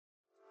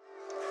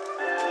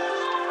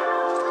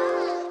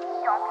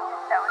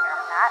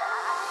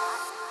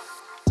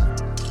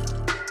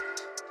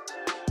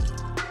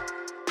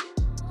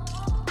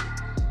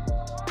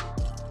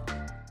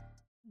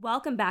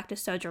Welcome back to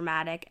So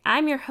Dramatic.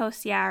 I'm your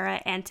host,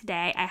 Yara, and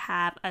today I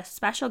have a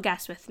special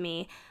guest with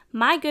me,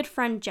 my good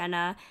friend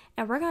Jenna,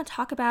 and we're going to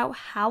talk about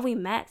how we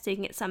met so you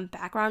can get some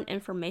background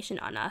information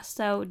on us.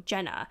 So,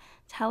 Jenna,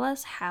 tell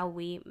us how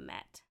we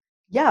met.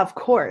 Yeah, of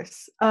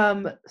course.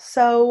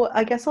 So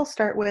I guess I'll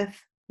start with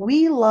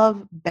we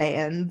love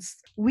bands.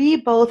 We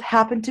both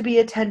happened to be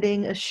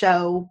attending a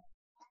show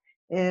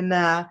in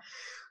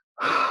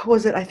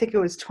was it I think it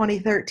was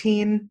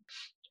 2013,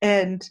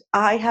 and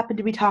I happened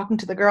to be talking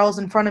to the girls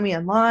in front of me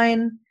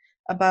online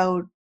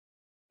about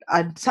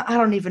I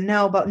don't even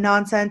know about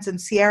nonsense,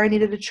 and Sierra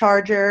needed a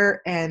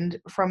charger, and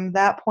from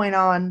that point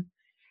on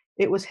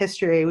it was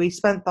history. We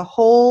spent the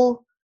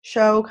whole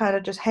show kind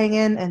of just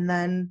hanging, and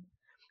then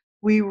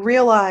we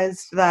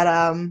realized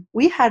that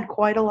we had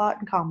quite a lot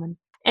in common.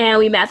 And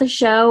we met at the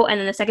show, and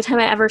then the second time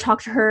I ever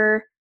talked to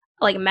her,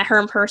 like met her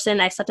in person,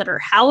 I slept at her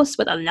house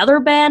with another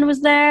band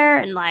was there,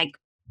 and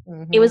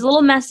it was Hmm. a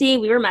little messy.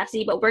 We were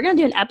messy, but we're going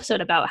to do an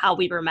episode about how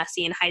we were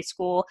messy in high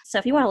school. So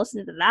if you want to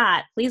listen to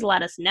that, please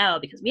let us know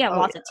because we have Oh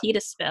lots of tea to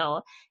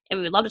spill and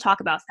we would love to talk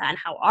about that and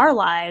how our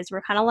lives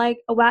were kind of like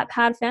a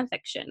Wattpad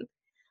fanfiction.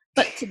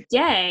 But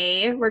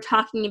today we're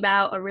talking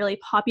about a really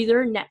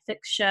popular Netflix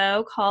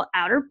show called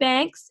Outer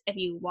Banks. If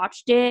you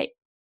watched it,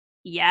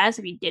 yes.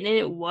 If you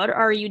didn't, what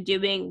are you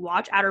doing?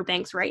 Watch Outer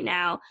Banks right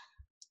now.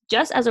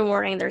 Just as a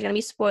warning, there's going to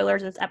be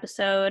spoilers in this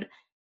episode.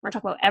 We're going to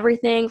talk about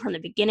everything from the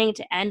beginning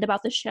to end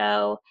about the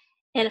show.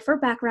 And for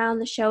background,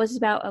 the show is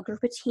about a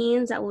group of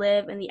teens that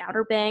live in the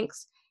Outer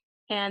Banks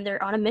and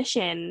they're on a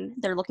mission.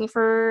 They're looking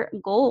for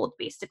gold,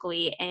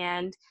 basically.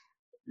 And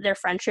their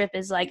friendship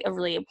is like a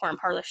really important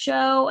part of the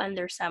show. And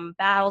there's some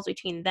battles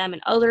between them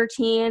and other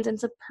teens. And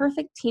it's a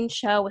perfect teen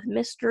show with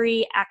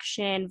mystery,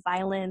 action,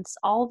 violence,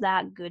 all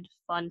that good,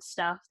 fun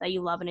stuff that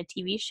you love in a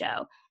TV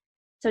show.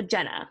 So,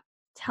 Jenna,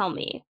 tell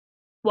me,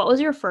 what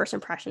was your first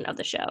impression of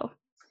the show?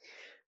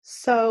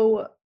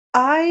 so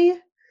I,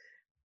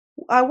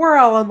 we're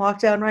all on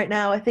lockdown right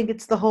now. I think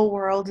it's the whole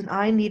world, and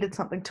I needed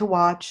something to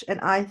watch. And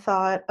I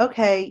thought,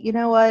 okay, you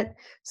know what?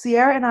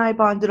 Sierra and I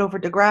bonded over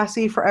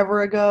Degrassi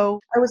forever ago.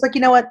 I was like,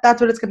 you know what? That's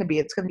what it's going to be.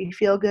 It's going to be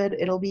feel good.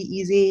 It'll be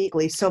easy.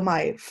 So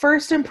my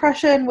first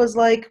impression was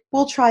like,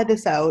 we'll try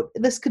this out.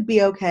 This could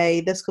be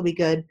okay. This could be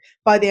good.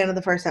 By the end of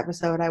the first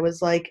episode, I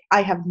was like,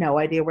 I have no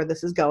idea where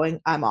this is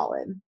going. I'm all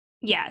in.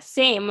 Yeah,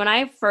 same. When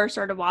I first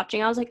started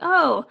watching, I was like,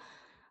 oh,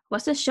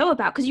 what's this show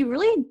about? Because you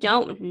really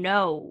don't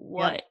know Yep.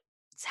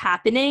 what's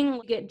happening.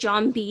 You get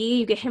John B,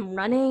 you get him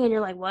running, and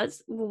you're like,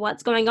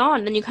 what's going on?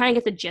 And then you kind of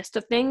get the gist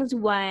of things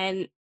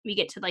when we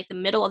get to like the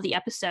middle of the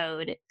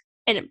episode.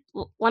 And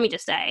let me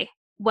just say,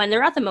 when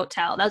they're at the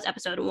motel, that was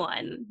episode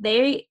one.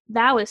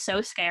 That was so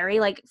scary.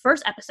 Like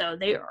first episode,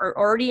 they are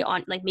already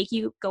on like make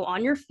you go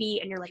on your feet,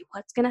 and you're like,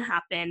 what's gonna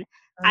happen?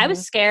 I was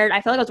Mhm. scared.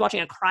 I felt like I was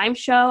watching a crime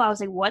show. I was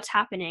like, what's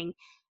happening?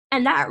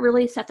 And that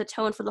really set the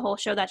tone for the whole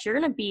show that you're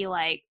gonna be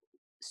like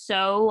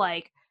so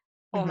like,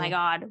 oh my Mhm.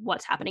 god,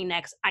 what's happening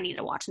next? I need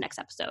to watch the next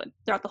episode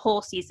throughout the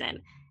whole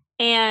season.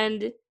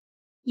 And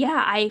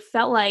yeah, I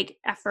felt like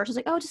at first I was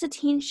like, oh, just a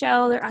teen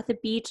show. They're at the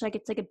beach, like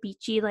it's like a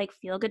beachy, like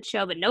feel good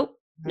show. But nope,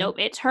 Mhm. nope,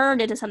 it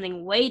turned into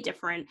something way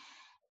different.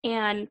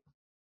 And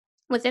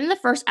within the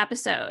first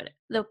episode,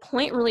 the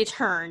point really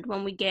turned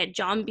when we get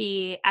John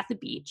B at the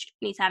beach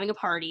and he's having a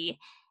party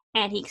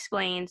and he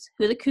explains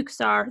who the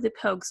kooks are, who the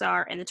pogues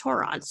are, and the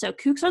Taurons. So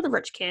kooks are the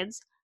rich kids,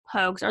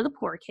 pogues are the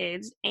poor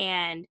kids,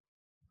 and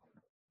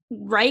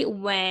right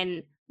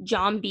when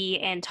John B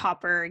and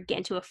Topper get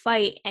into a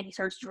fight and he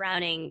starts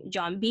drowning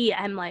John B,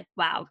 I'm like,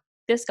 wow,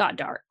 this got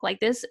dark. Like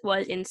this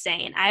was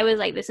insane. I was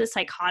like, this is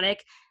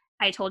psychotic.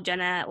 I told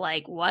Jenna,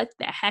 like, what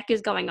the heck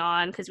is going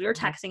on? Because we were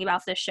Mhm. texting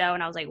about this show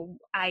and I was like,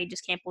 I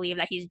just can't believe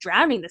that he's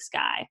drowning this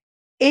guy.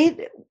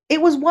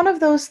 It was one of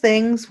those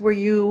things where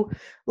you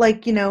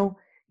like,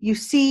 you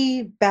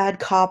see bad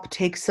cop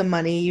take some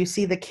money, you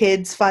see the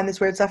kids find this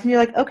weird stuff, and you're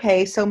like,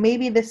 okay, so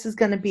maybe this is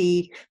gonna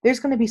be there's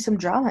gonna be some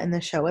drama in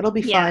this show. It'll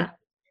be fun. Yeah.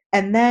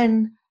 And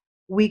then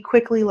we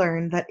quickly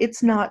learn that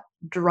it's not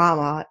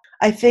drama.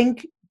 I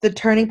think the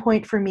turning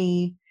point for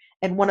me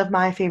and one of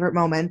my favorite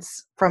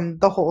moments from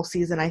the whole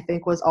season, I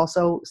think, was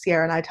also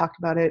Sierra and I talked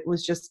about it,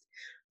 was just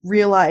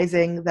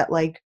realizing that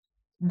like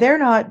they're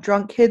not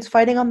drunk kids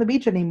fighting on the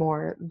beach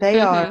anymore.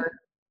 Mm-hmm.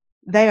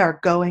 They are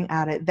going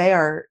at it. They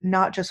are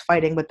not just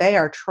fighting, but they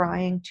are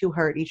trying to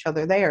hurt each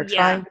other. They are Yeah.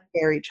 trying to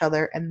scare each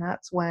other, and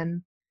that's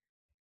when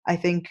I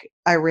think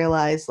I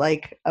realized,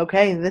 like,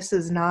 okay, this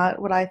is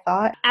not what I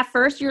thought. At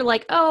first, you're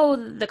like, oh,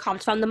 the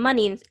cops found the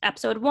money in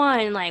episode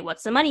one. Like,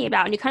 what's the money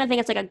about? And you kind of think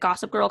it's like a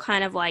Gossip Girl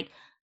kind of like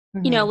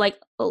Mhm.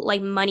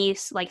 like money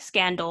like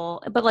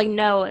scandal, but like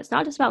no, it's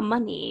not just about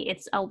money.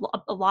 It's a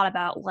lot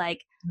about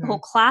like the whole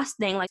Mhm. class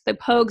thing, like the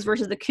pogues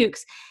versus the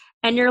kooks,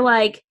 and you're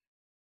like,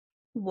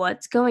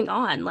 what's going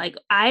on? Like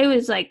I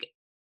was like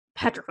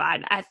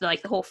petrified at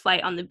like the whole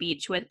fight on the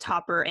beach with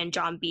Topper and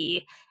John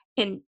B.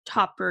 And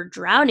Topper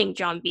drowning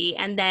John B.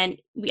 And then,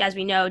 as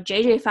we know,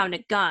 JJ found a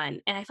gun.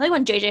 And I feel like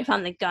when JJ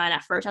found the gun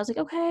at first, I was like,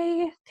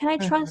 okay, can I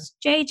Mhm. trust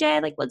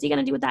JJ? Like, what's he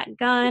gonna do with that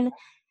gun?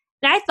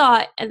 And I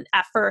thought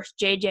at first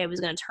JJ was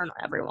going to turn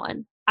on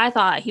everyone. I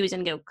thought he was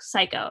going to go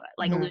psycho,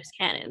 like a Mhm. loose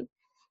cannon.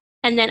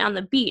 And then on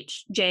the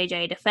beach,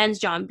 JJ defends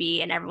John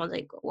B, and everyone's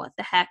like, what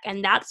the heck?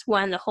 And that's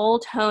when the whole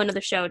tone of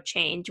the show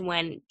changed.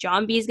 When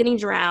John B is getting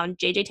drowned,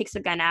 JJ takes the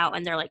gun out,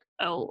 and they're like,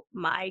 oh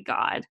my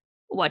God,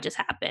 what just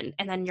happened?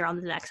 And then you're on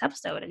the next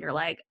episode, and you're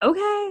like,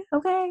 okay,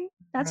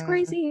 that's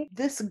crazy.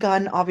 This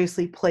gun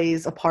obviously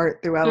plays a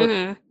part throughout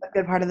Mm-hmm. a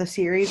good part of the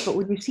series, but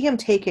when you see him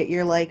take it,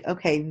 you're like,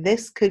 okay,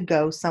 this could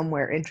go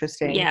somewhere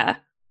interesting. Yeah.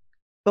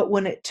 But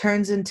when it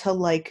turns into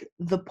like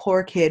the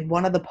poor kid,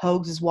 one of the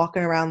Pogues is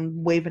walking around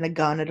waving a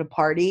gun at a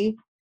party,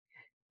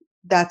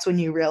 that's when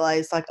you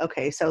realize, like,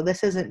 okay, so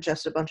this isn't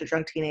just a bunch of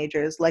drunk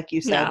teenagers. Like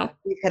you said, No.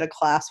 we've hit a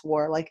class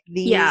war. Like,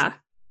 Yeah.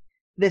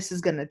 this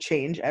is going to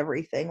change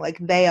everything. Like,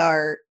 they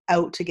are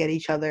out to get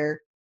each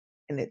other,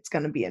 and it's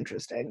going to be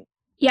interesting.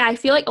 Yeah, I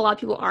feel like a lot of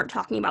people aren't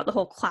talking about the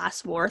whole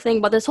class war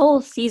thing, but this whole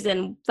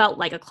season felt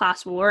like a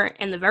class war.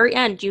 In the very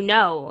end,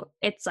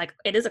 it's like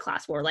it is a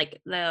class war.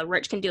 Like the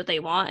rich can do what they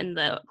want and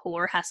the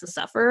poor has to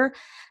suffer.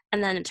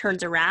 And then it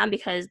turns around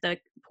because the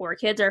poor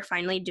kids are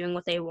finally doing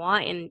what they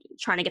want and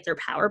trying to get their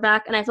power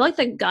back. And I feel like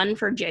the gun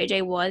for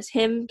JJ was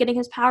him getting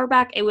his power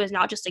back. It was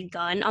not just a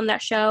gun on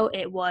that show,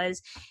 it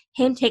was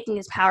him taking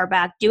his power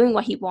back, doing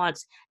what he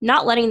wants,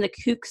 not letting the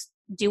kooks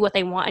do what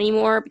they want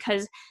anymore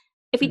because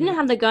if he didn't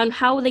have the gun,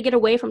 how would they get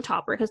away from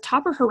Topper? Because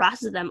Topper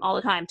harasses them all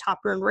the time,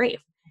 Topper and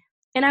Rafe.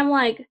 And I'm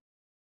like,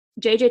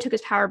 JJ took his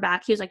power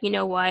back. He was like, you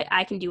know what?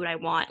 I can do what I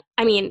want.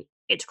 I mean,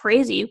 it's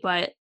crazy,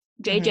 but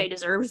Mhm. JJ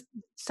deserves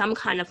some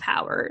kind of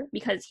power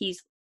because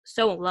he's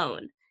so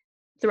alone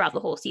throughout the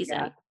whole Yeah.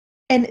 season.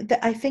 And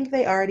I think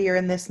they already are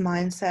in this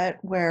mindset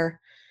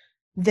where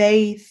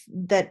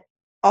that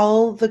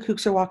all the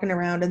kooks are walking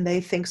around and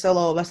they think so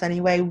low of us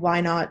anyway.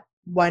 Why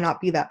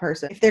not be that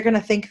person? If they're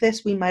gonna think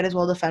this, we might as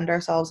well defend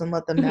ourselves and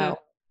let them Mm-hmm. know.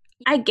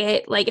 I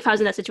get, like, if I was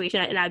in that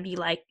situation and I'd be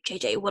like,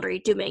 JJ, what are you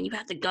doing? You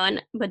have the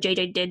gun. But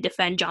JJ did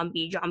defend John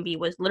B. John B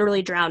was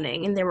literally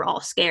drowning and they were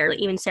all scared. Like,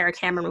 even Sarah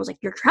Cameron was like,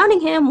 you're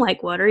drowning him.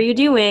 Like, what are you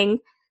doing?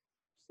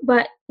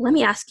 But let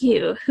me ask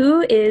you,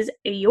 who is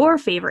your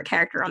favorite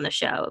character on the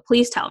show?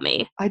 Please tell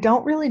me. I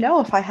don't really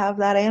know if I have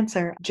that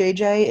answer.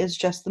 JJ is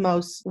just the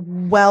most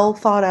well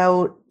thought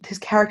out. His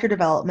character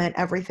development,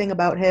 everything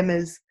about him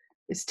is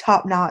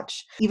top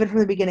notch. Even from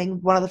the beginning,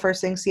 one of the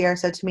first things Sierra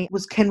said to me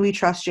was, "Can we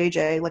trust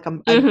JJ?" Like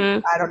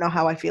Mm-hmm. I don't know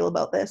how I feel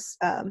about this.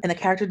 And the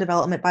character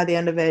development by the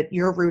end of it,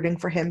 you're rooting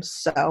for him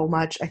so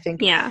much. I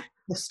think Yeah.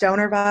 the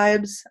stoner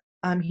vibes,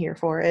 I'm here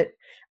for it.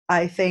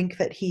 I think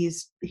that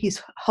he's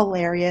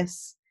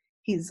hilarious.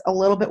 He's a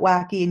little bit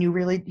wacky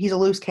and he's a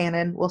loose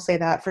cannon, we'll say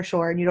that for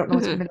sure, and you don't know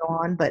what's Mm-hmm. gonna go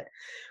on, but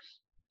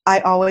I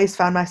always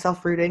found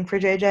myself rooting for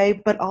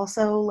JJ, but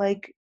also,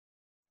 like,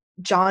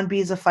 John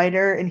B's a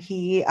fighter, and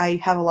I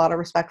have a lot of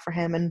respect for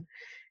him, and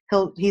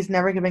he's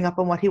never giving up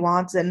on what he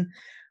wants, and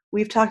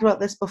we've talked about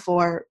this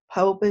before,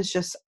 Pope is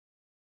just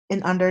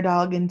an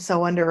underdog and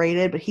so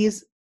underrated, but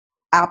he's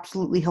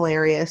absolutely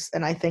hilarious,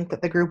 and I think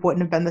that the group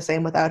wouldn't have been the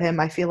same without him.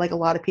 I feel like a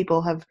lot of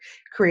people have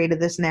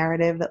created this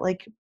narrative that,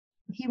 like,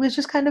 he was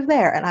just kind of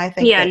there, and I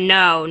think Yeah, that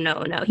no.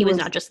 he He was was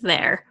not just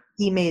there.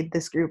 he made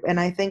this group, and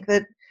I think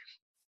that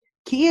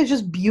Key is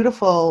just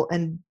beautiful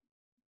and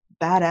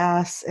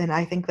badass, and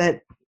I think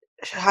that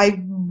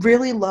I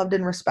really loved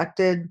and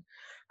respected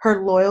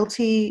her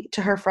loyalty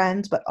to her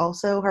friends, but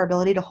also her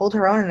ability to hold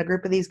her own in a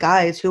group of these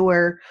guys who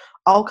were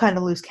all kind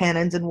of loose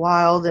cannons and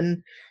wild,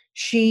 and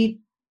she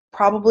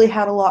probably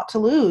had a lot to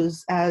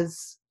lose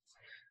as,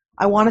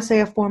 I wanna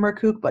say, a former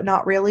kook, but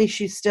not really.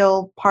 She's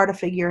still part of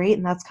Figure Eight,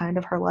 and that's kind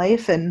of her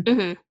life, and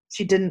Mm-hmm.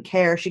 she didn't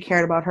care. She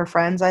cared about her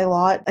friends a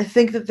lot. I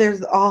think that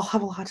there's all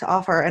have a lot to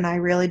offer, and I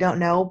really don't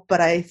know,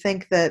 but I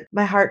think that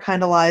my heart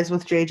kinda lies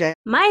with JJ.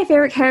 My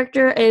favorite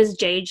character is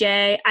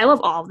JJ. I love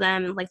all of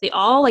them. Like, they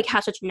all, like,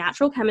 have such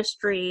natural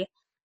chemistry.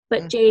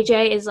 But Mm,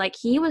 JJ is, like,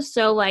 he was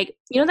so, like,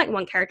 that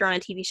one character on a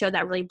TV show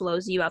that really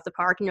blows you out the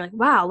park, and you're like,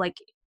 wow, like,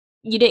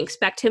 you didn't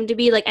expect him to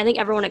be, like, I think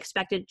everyone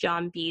expected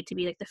John B to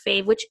be, like, the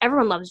fave, which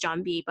everyone loves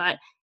John B, but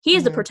he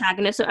is the mhm.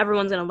 protagonist, so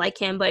everyone's gonna like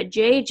him. But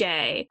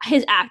JJ,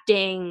 his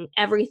acting,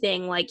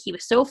 everything, like, he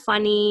was so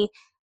funny,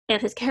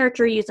 and his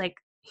character used, like,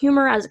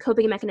 humor as a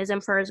coping mechanism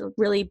for his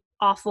really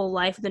awful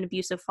life with an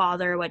abusive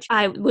father, which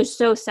I was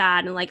so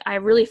sad, and, like, I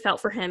really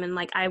felt for him, and,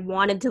 like, I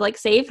wanted to, like,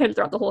 save him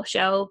throughout the whole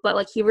show, but,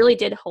 like, he really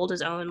did hold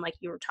his own, like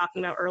you were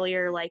talking about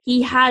earlier. Like,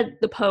 he had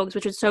the Pogues,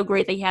 which was so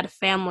great that he had a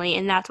family,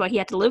 and that's what he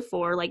had to live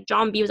for. Like,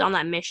 John B was on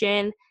that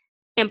mission,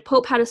 and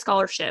Pope had a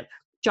scholarship.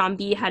 John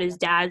B had his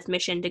dad's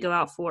mission to go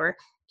out for.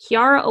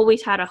 Kiara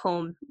always had a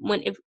home.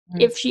 When Mm.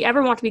 if she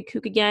ever wanted to be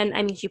kook again,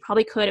 I mean, she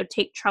probably could have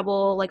take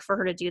trouble, like, for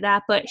her to do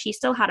that, but she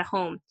still had a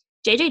home.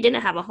 JJ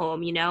didn't have a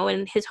home,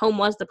 and his home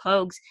was the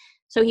Pogues.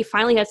 So he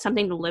finally had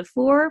something to live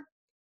for,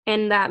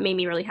 and that made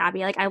me really happy.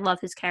 Like, I love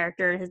his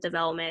character and his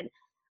development.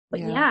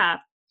 But Yeah. yeah.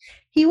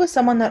 He was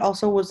someone that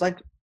also was,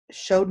 like,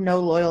 showed no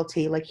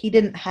loyalty, like, he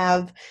didn't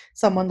have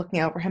someone looking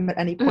out for him at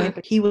any Mhm. point,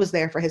 but he was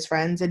there for his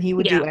friends, and he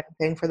would do Yeah.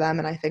 anything for them,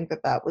 and I think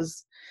that that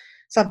was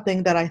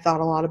something that I thought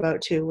a lot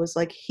about too, was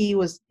like he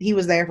was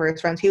there for his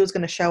friends. He was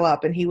gonna show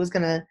up and he was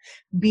gonna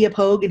be a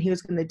Pogue and he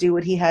was gonna do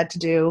what he had to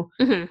do,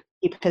 Hmm.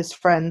 keep his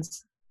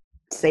friends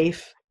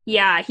safe.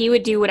 Yeah, he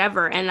would do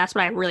whatever, and that's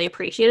what I really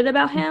appreciated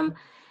about him.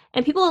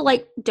 And people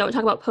like don't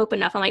talk about Pope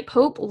enough. I'm like,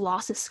 Pope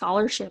lost his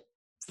scholarship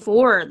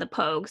for the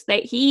Pogues.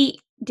 That he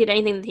did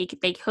anything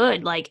that they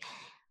could. Like,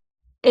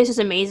 it's just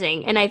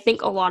amazing. And I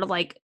think a lot of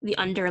like the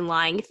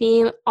underlying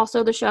theme also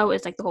of the show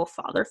is like the whole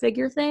father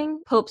figure thing.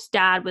 Pope's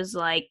dad was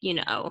like,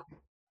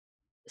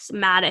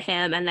 mad at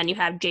him, and then you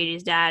have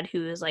JJ's dad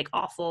who is like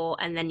awful,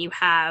 and then you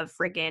have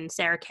friggin'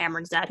 Sarah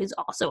Cameron's dad who's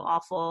also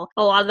awful.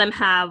 A lot of them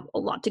have a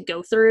lot to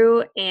go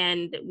through,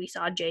 and we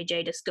saw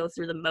JJ just go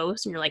through the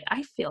most, and you're like,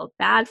 I feel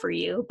bad for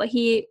you. But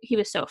he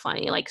was so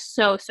funny, like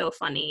so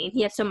funny.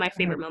 He had some of my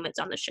favorite moments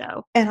on the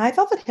show. And I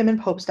thought that him and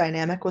Pope's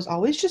dynamic was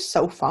always just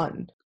so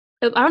fun.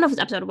 I don't know if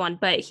it's episode 1,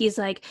 but he's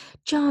like,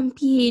 John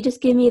B,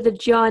 just give me the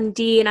John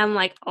D. And I'm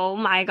like, oh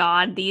my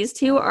God, these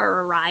two are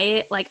a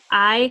riot. Like,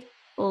 I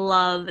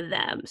love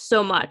them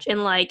so much.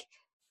 And like,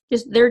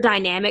 just their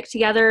dynamic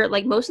together,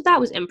 like most of that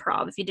was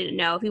improv, if you didn't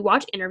know. If you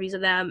watch interviews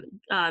of them,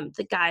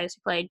 the guys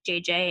who played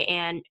JJ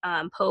and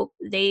Pope,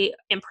 they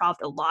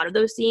improved a lot of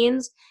those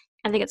scenes.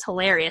 I think it's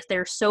hilarious.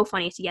 They're so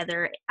funny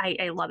together.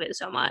 I love it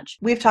so much.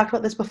 We've talked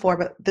about this before,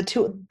 but the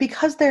two,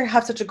 because they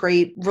have such a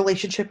great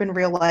relationship in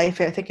real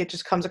life, I think it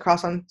just comes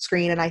across on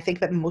screen. And I think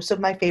that most of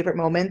my favorite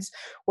moments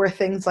were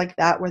things like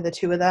that, where the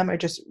two of them are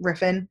just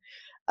riffing.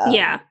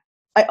 Yeah.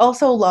 I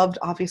also loved,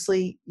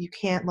 obviously, you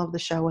can't love the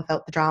show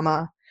without the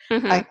drama. I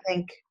Mm-hmm.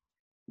 think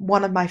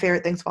one of my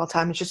favorite things of all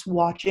time is just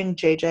watching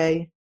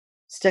JJ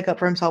stick up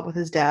for himself with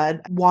his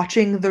dad,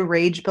 watching the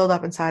rage build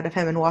up inside of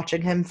him and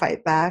watching him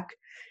fight back.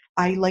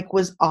 I like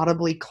was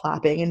audibly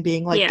clapping and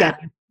being like, Yeah. get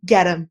him,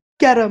 get him,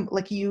 get him.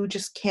 Like you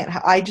just can't.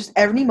 I just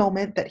every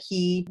moment that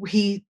he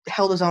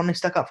held his own and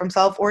stuck up for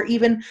himself, or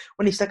even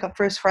when he stuck up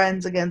for his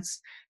friends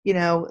against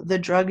the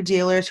drug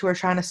dealers who are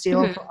trying to steal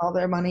him Mm-hmm. from all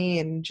their money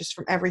and just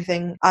from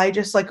everything. I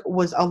just like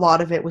was a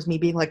lot of it was me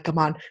being like, come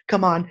on,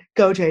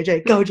 go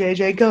JJ, go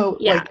JJ, go.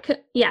 Yeah.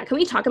 Like Yeah. Can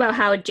we talk about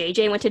how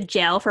JJ went to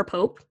jail for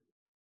Pope?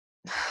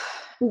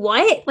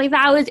 What? Like,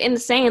 that was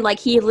insane. Like,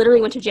 he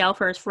literally went to jail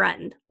for his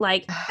friend.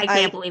 Like, I can't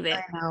I believe it.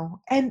 I know.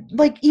 And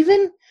like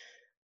even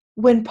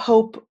when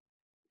Pope,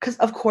 because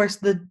of course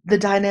the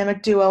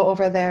dynamic duo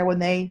over there, when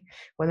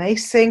they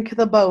sink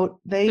the boat,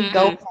 they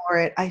go Hmm. for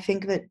it. I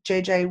think that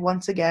JJ,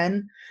 once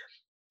again,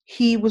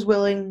 he was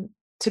willing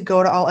to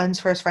go to all ends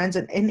for his friends,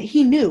 and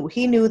he knew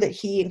that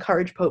he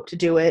encouraged Pope to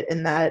do it,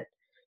 and that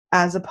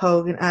as a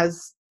Pogue and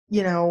as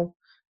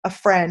a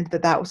friend,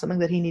 that was something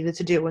that he needed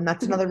to do, and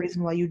that's another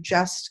reason why you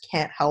just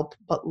can't help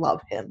but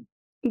love him.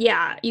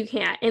 Yeah, you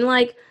can't. And,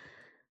 like,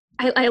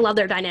 I love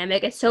their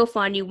dynamic. It's so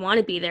fun. You want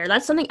to be there.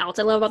 That's something else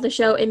I love about the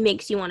show. It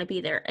makes you want to be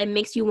there. It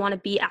makes you want to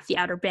be at the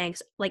Outer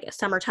Banks, like a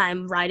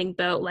summertime riding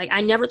boat. Like, I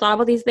never thought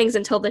about these things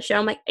until the show.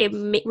 I'm like,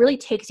 really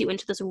takes you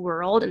into this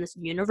world and this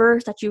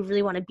universe that you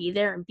really want to be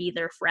there and be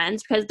their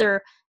friends, because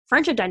their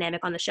friendship dynamic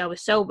on the show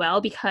is so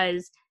well,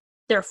 because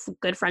they're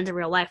good friends in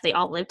real life. They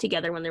all lived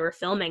together when they were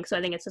filming. So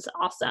I think it's just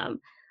awesome.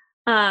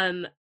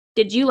 Um,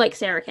 did you like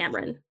Sarah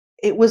Cameron?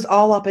 It was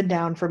all up and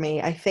down for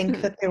me. I think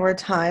Mhm. that there were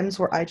times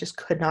where I just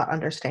could not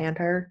understand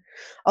her.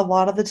 A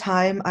lot of the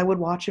time, I would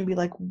watch and be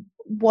like,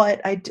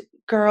 "What?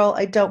 Girl,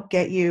 I don't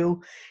get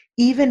you."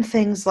 Even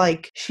things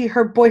like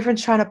her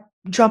boyfriend's trying to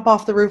jump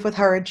off the roof with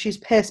her, and she's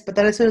pissed. But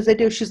then as soon as they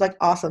do, she's like,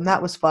 "Awesome,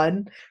 that was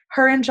fun."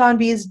 Her and John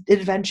B's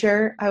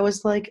adventure, I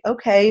was like,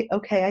 "Okay,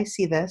 okay, I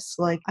see this.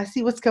 Like, I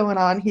see what's going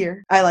on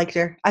here." I liked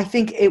her. I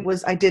think it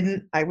was. I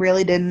didn't. I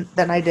really didn't.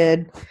 Then I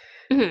did.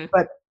 Mhm.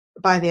 But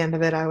by the end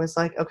of it, I was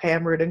like, okay,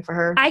 I'm rooting for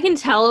her. I can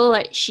tell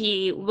that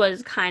she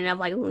was kind of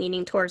like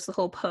leaning towards the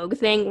whole Pogue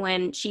thing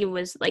when she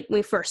was like, when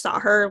we first saw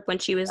her, when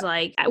she was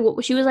like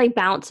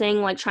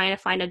bouncing, like trying to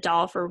find a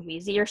doll for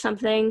Wheezy or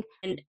something.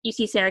 And you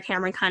see Sarah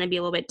Cameron kind of be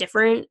a little bit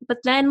different. But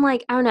then,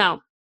 like, I don't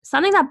know,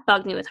 something that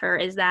bugged me with her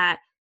is that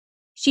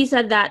she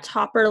said that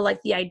Topper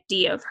liked the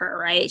idea of her,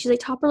 right? She's like,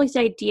 Topper likes the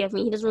idea of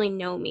me. He doesn't really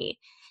know me.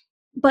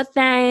 But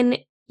then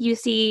you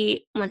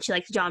see when she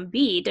likes John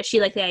B, does she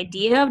like the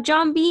idea of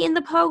John B in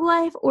the Pogue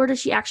life, or does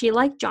she actually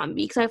like John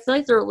B? Because I feel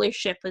like the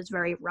relationship was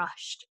very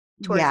rushed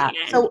towards the Yeah.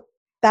 end. So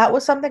that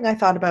was something I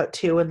thought about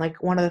too. And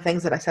like one of the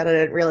things that I said I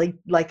didn't really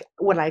like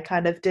when I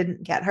kind of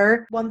didn't get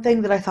her. One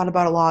thing that I thought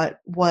about a lot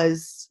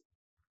was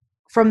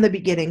from the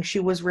beginning, she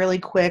was really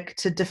quick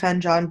to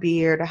defend John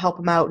B or to help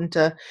him out and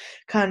to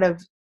kind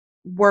of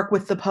work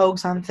with the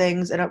Pogues on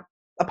things. And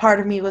a part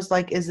of me was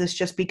like, is this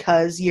just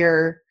because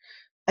you're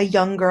a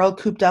young girl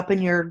cooped up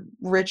in your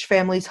rich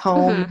family's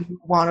home Hmm. and you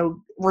want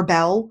to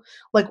rebel?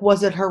 Like,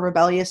 was it her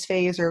rebellious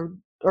phase, or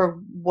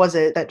was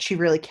it that she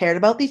really cared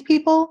about these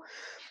people?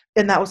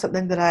 And that was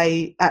something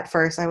that at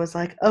first I was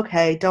like,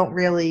 okay, I don't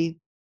really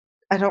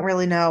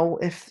know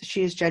if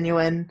she's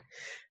genuine.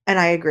 And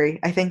I agree.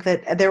 I think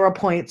that there were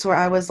points where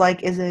I was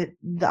like, is it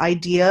the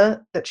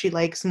idea that she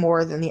likes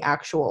more than the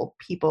actual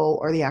people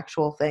or the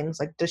actual things?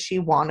 Like, does she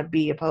want to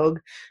be a Pogue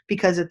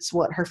because it's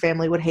what her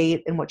family would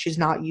hate and what she's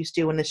not used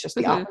to, and it's just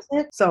the Hmm.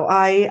 opposite? So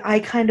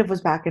I kind of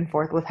was back and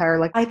forth with her.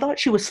 Like, I thought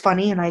she was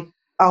funny, and I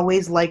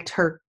always liked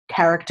her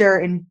character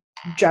in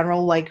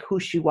general, like who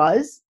she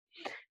was.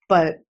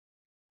 But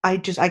I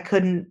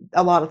couldn't,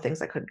 a lot of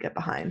things I couldn't get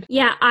behind.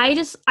 Yeah, I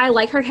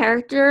like her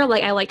character,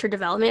 like I liked her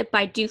development, but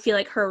I do feel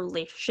like her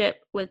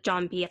relationship with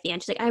John B at the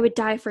end. She's like, "I would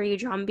die for you,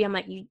 John B." I'm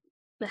like, "You,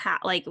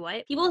 like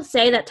what?" People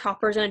say that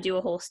Topper's gonna do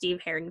a whole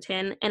Steve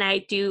Harrington, and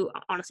I do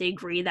honestly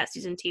agree that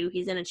season 2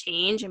 he's gonna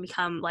change and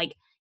become like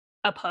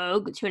a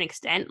Pogue to an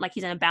extent, like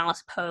he's gonna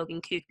balance Pogue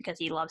and Kook because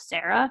he loves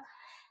Sarah.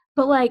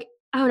 But like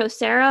I don't know,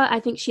 Sarah, I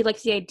think she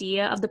likes the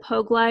idea of the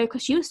Pogue life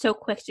because she was so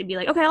quick to be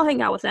like, "Okay, I'll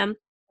hang out with him."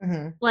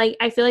 Hmm. Like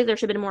I feel like there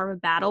should have been more of a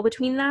battle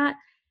between that.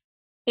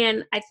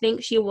 And I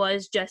think she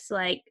was just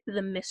like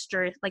the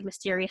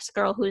mysterious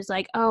girl who's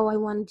like, "Oh, I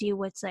want to do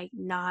what's like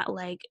not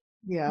like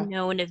Yeah.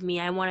 known of me.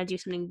 I want to do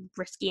something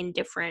risky and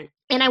different."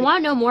 And I want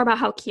to know more about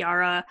how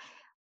Kiara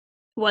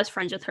was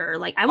friends with her.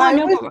 Like, I want I to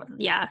know was more.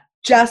 Yeah,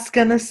 just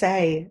gonna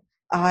say,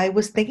 I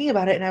was thinking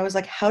about it and I was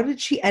like, how did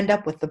she end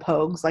up with the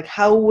Pogues? Like,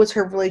 how was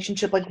her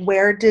relationship? Like,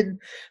 where did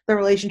the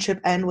relationship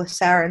end with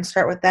Sarah and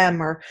start with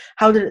them? Or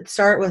how did it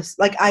start with,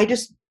 like,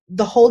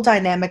 the whole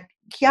dynamic.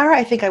 Kiara,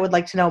 I think I would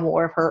like to know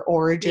more of her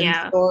origin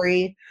yeah.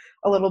 story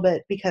a little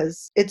bit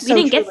because it's We so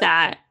didn't true. get Like,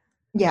 that.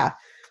 yeah.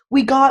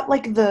 We got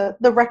like the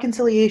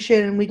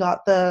reconciliation and we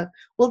got the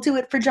we'll do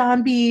it for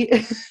John B.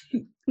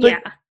 Yeah,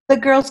 like the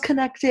girls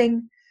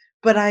connecting.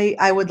 But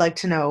I would like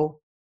to know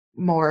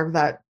more of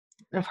that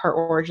of her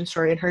origin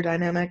story and her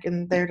dynamic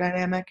and their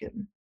dynamic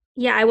and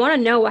yeah. I want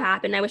to know what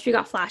happened. I wish we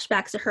got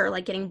flashbacks to her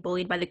like getting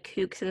bullied by the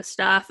kooks and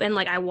stuff, and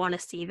like I want to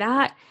see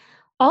that.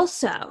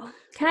 Also,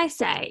 can I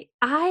say,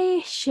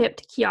 I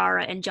shipped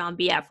Kiara and John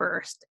B at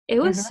first.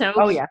 It was Mhm. so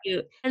Oh yeah.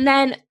 cute. And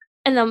then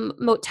in the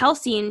motel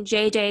scene,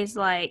 JJ's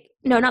like,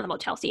 no, not the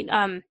motel scene.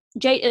 In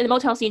the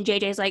motel scene,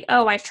 JJ's like,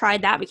 "Oh, I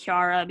tried that with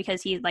Kiara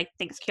because he like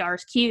thinks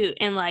Kiara's cute."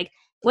 And like,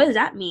 what does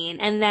that mean?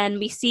 And then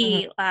we Mhm.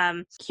 see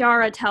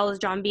Kiara tells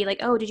John B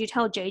like, "Oh, did you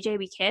tell JJ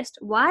we kissed?"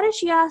 Why did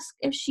she ask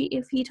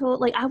if he told,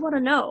 like, I want to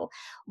know.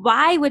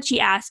 Why would she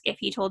ask if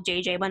he told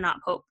JJ but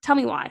not Pope? Tell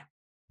me why.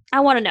 I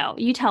want to know.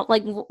 You tell,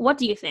 like, what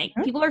do you think?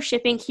 Mhm. People are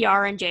shipping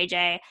Kiara and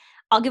JJ.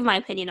 I'll give my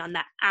opinion on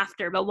that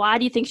after, but why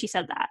do you think she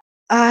said that?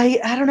 I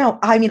don't know.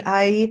 I mean,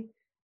 I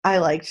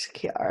liked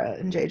Kiara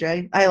and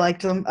JJ. I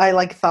liked them. I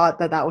like thought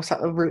that that was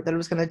a route that it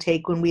was going to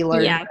take when we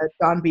learned Yeah. that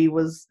John B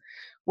was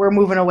we're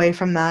moving away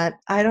from that.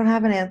 I don't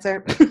have an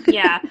answer.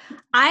 Yeah.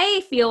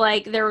 I feel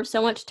like there was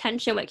so much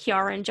tension with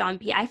Kiara and John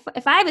B.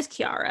 If I was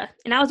Kiara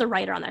and I was a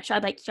writer on that show,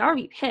 I'd be like, Kiara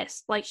would be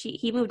pissed. Like,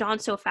 he moved on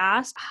so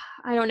fast.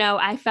 I don't know.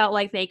 I felt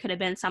like they could have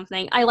been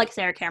something. I like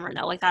Sarah Cameron,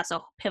 though. Like, that's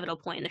a pivotal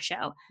point in the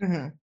show.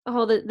 Mhm.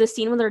 Oh, the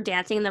scene when they're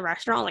dancing in the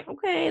restaurant, like,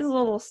 okay, it's a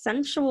little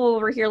sensual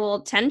over here, a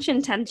little tension.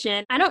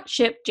 I don't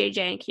ship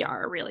JJ and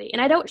Kiara really,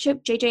 and I don't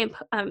ship JJ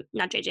and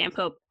not JJ and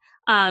Pope,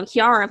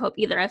 Kiara and Pope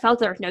either. I felt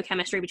there was no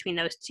chemistry between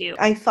those two.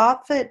 I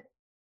thought that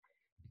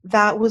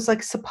that was,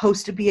 like,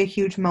 supposed to be a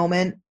huge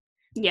moment,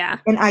 Yeah,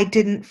 and I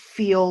didn't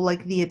feel,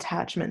 like, the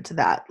attachment to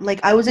that.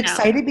 Like, I was no,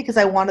 excited because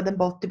I wanted them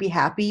both to be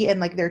happy and,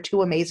 like, they're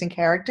 2 amazing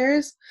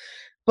characters,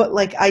 but,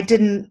 like, I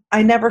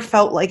never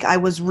felt like I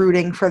was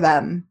rooting for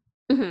them,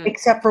 hmm,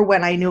 except for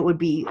when I knew it would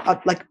be,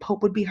 like,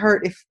 Pope would be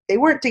hurt if they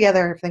weren't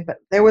together and everything, but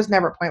there was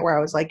never a point where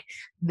I was like,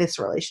 "This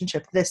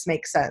relationship, this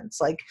makes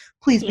sense, like,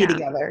 please be yeah.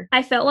 together."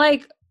 I felt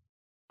like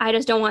I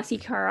just don't want to see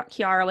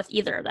Kiara with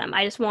either of them.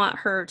 I just want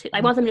her to. I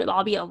Mhm. want them to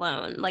all be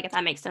alone. Like, if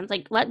that makes sense.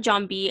 Like, let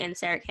John B and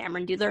Sarah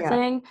Cameron do their Yeah,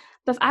 thing.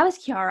 But if I was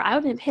Kiara, I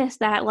would have been pissed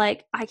that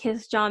like I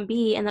kissed John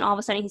B and then all of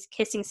a sudden he's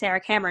kissing Sarah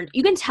Cameron.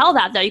 You can tell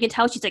that though. You can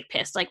tell she's like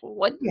pissed. Like,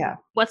 yeah.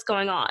 what's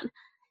going on?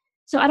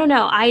 So I don't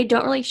know. I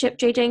don't really ship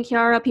JJ and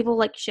Kiara. People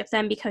like ship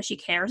them because she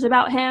cares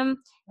about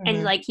him, and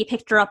Mhm, like he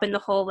picked her up in the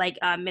whole like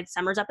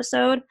Midsummer's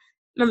episode.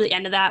 Remember the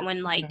end of that when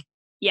mhm. like,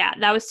 yeah,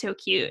 that was so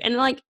cute. And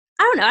like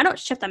I don't know, I don't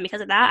ship them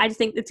because of that. I just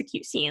think it's a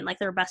cute scene. Like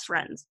they're best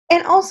friends.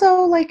 And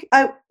also, like,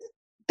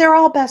 they're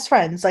all best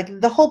friends, like,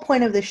 the whole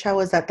point of this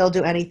show is that they'll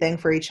do anything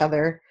for each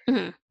other.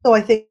 Hmm. So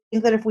I think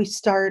that if we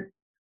start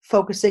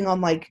focusing on,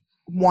 like,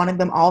 wanting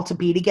them all to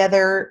be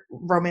together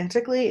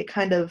romantically, it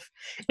kind of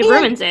It and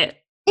ruins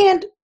it.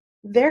 and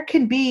there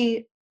can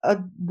be a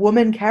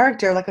woman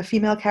character, like a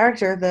female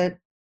character that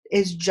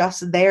is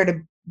just there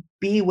to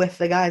be with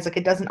the guys, like,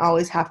 it doesn't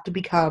always have to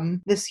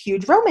become this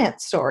huge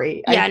romance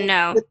story. I Yeah, think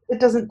no, it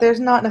doesn't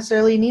there's not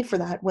necessarily a need for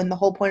that when the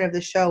whole point of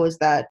the show is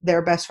that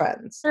they're best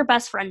friends. they're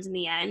best friends in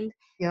the end.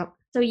 Yep.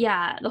 So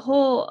yeah, the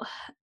whole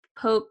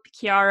Pope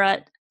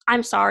Kiara.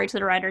 I'm sorry to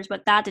the writers,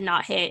 but that did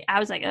not hit. I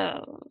was like,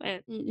 oh,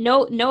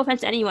 no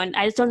offense to anyone.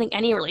 I just don't think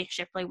any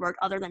relationship really worked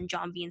other than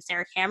John B and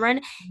Sarah Cameron.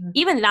 Mhm.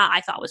 Even that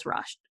I thought was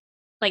rushed.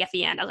 Like at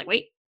the end, I was like,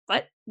 wait,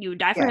 what? You would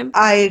die for Yeah, him?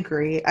 I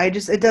agree. I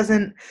just it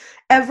doesn't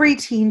every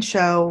teen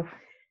show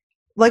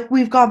like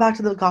we've gone back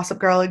to the Gossip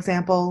Girl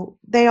example.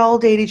 They all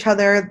date each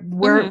other.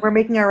 We're Mhm. we're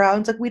making our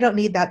rounds. Like we don't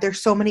need that.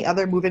 There's so many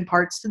other moving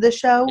parts to this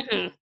show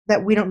Mhm.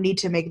 that we don't need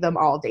to make them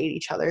all date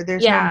each other.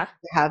 There's no need Yeah.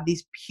 to have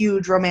these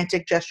huge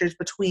romantic gestures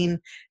between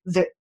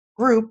the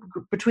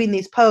between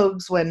these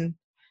pogues when,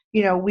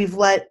 we've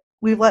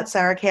let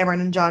Sarah Cameron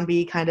and John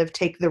B kind of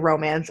take the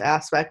romance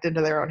aspect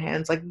into their own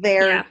hands. Like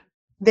Yeah.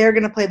 they're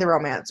gonna play the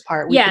romance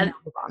part. We can Yeah. now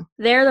move on.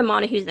 They're the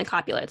Montagues and the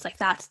Copulets. Like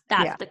that's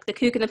Yeah. the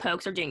Kook and the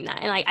Pokes are doing that,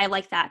 and I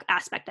like that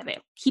aspect of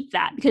it. Keep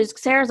that because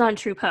Sarah's not a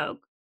true Pogue.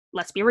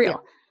 Let's be Yeah.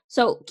 real.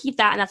 So keep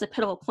that, and that's a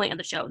pivotal point of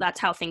the show. That's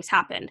how things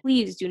happen.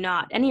 Please do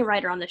not, any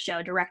writer on the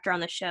show, director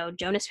on the show,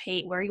 Jonas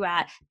Pate, where are you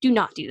at? Do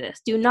not do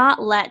this. Do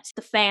not let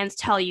the fans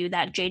tell you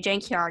that JJ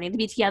and Kiara need to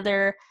be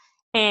together.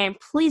 And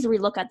please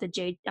relook at the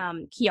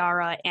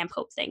Kiara and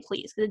Pope thing,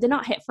 please, because it did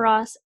not hit for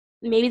us.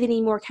 Maybe they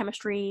need more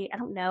chemistry. I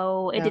don't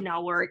know. It Yeah. did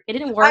not work. It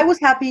didn't I work. was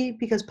happy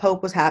because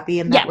Pope was happy,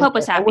 and Yeah, that was Pope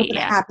was it. I happy. wasn't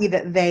Yeah. happy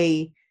that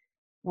they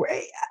were.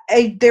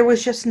 There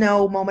was just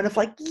no moment of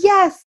like,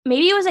 yes.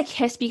 Maybe it was a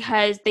kiss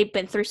because they've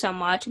been through so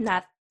much and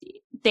that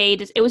they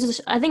just it was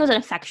just, I think it was an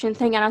affection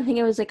thing. I don't think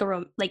it was like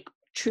like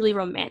truly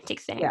romantic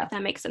thing, Yeah. if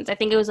that makes sense. I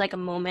think it was like a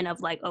moment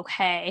of like,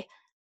 okay,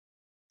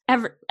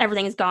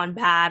 everything has gone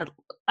bad.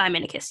 I'm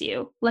gonna kiss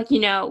you, like,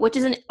 which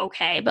isn't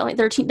okay, but like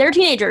they're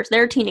teenagers.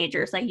 They're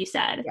teenagers, like you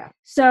said. Yeah.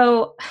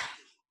 So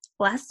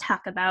let's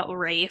talk about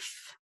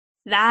Rafe.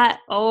 That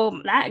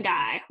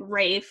guy,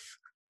 Rafe.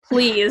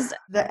 Please.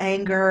 The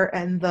anger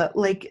and the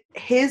like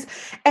his,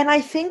 and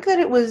I think that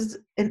it was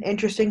an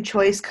interesting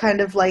choice, kind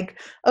of like,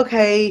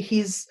 okay,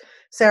 he's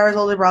Sarah's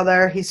older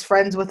brother, he's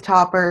friends with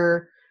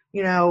Topper,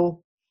 you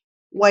know,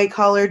 white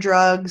collar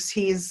drugs,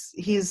 he's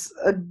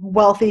a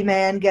wealthy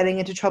man getting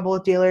into trouble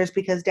with dealers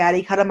because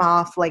daddy cut him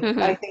off. Like I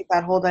Hmm. think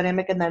that whole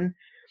dynamic, and then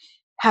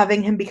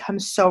having him become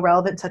so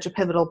relevant, such a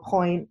pivotal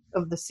point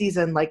of the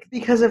season, like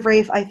because of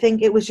Rafe, I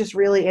think it was just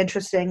really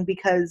interesting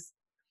because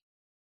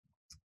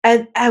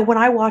and when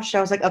I watched,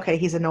 I was like, okay,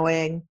 he's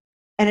annoying.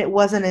 And it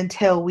wasn't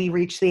until we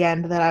reached the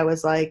end that I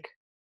was like,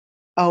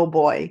 oh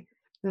boy,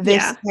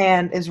 this Yeah.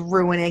 man is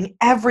ruining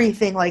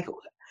everything. Like,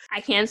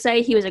 I can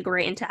say he was a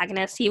great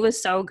antagonist. He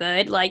was so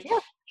good. Like yeah,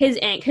 his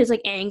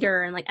like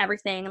anger and like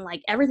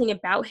everything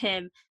about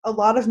him. a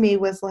lot of me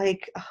was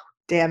like, oh,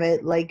 damn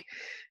it. Like,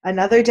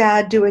 another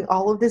dad doing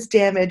all of this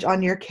damage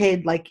on your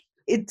kid. Like,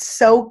 it's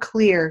so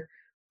clear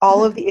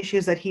all Mhm. of the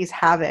issues that he's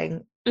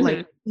having.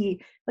 Mhm.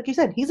 Like you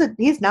said,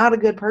 he's not a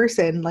good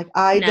person. Like,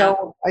 I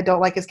No, don't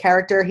like his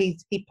character. He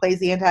plays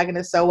the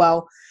antagonist so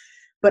well.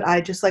 But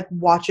I just like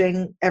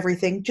watching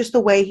everything, just the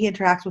way he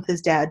interacts with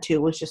his dad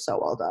too was just so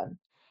well done.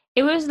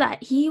 it was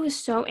that he was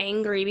so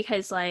angry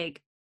because like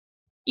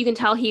you can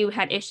tell he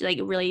had issues, like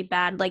really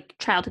bad like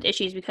childhood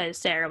issues because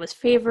Sarah was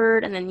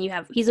favored, and then he's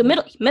a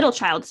Mhm. middle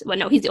child. Well,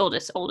 no, he's the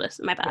oldest.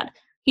 My Yeah. bad.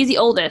 He's the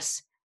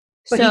oldest.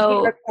 But he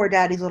can't So poor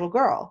daddy's little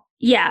girl.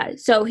 yeah,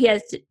 so he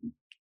has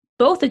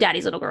both of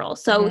daddy's little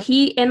girls. So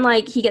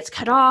Mhm. he gets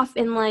cut off,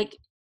 and like,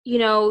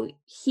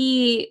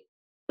 he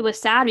it was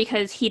sad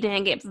because he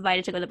didn't get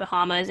invited to go to the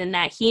Bahamas, and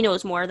that he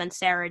knows more than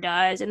Sarah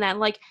does, and that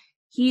like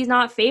he's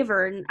not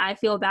favored, and I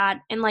feel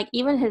bad. And like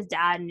even his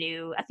dad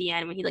knew at the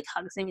end when he like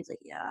hugs him, he's like,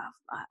 yeah,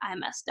 I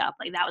messed up,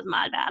 like that was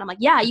my bad. I'm like,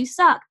 yeah, you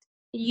sucked.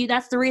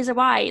 That's the reason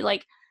why.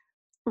 Like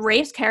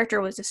Rafe's character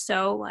was just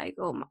so like,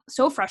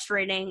 so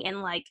frustrating.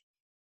 And like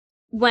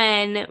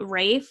when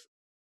Rafe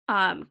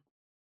um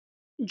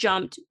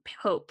jumped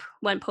Pope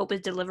when Pope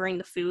is delivering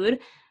the food,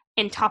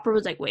 and Topper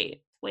was like,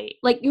 wait, wait.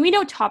 Like we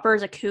know Topper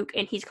is a kook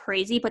and he's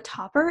crazy, but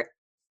Topper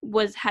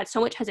had so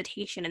much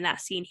hesitation in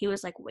that scene. He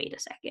was like, wait a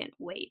second,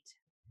 wait.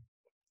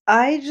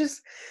 I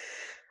just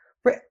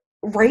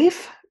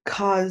Rafe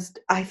caused,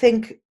 I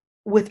think,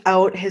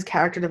 without his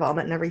character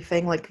development and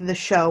everything, like the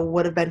show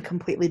would have been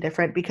completely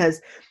different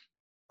because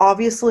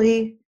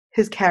obviously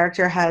his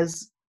character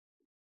has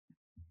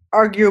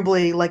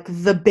arguably like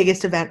the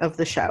biggest event of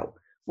the show.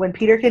 When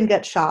Peterkin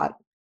gets shot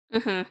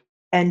Mm-hmm.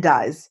 and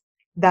dies,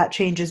 that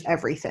changes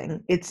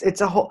everything.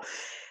 It's a whole,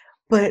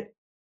 but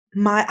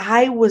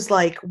I was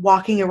like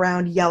walking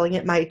around yelling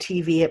at my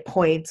TV at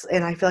points,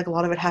 and I feel like a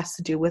lot of it has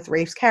to do with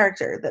Rafe's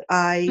character. That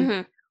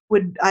Mm-hmm.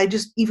 I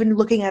just, even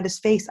looking at his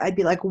face, I'd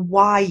be like,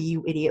 why,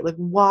 you idiot? Like,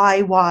 why?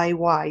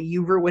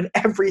 You ruin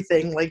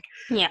everything. Like,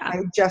 Yeah.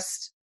 I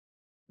just,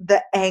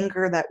 the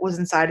anger that was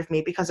inside of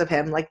me because of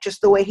him, like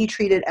just the way he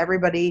treated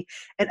everybody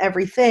and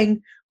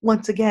everything.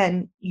 Once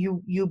again,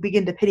 you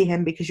begin to pity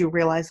him because you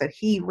realize that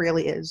he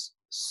really is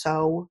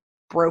so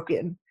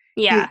broken.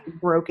 He is Yeah. a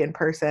broken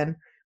person,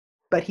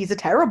 but he's a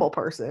terrible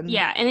person.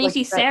 Yeah. And then you Like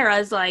see that,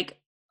 Sarah's like,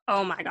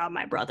 oh my god,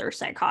 my brother's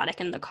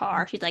psychotic in the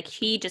car. She's like,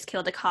 he just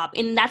killed a cop.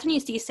 And that's when you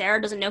see Sarah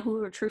doesn't know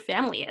who her true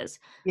family is.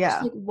 She's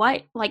yeah. like,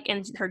 what? Like,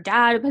 and her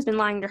dad has been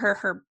lying to her.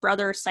 Her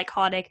brother's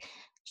psychotic.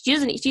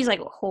 She's like,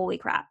 holy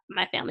crap,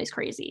 my family's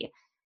crazy.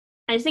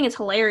 I just think it's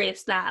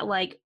hilarious that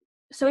like,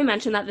 so we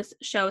mentioned that this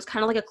show is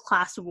kind of like a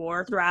class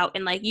war throughout,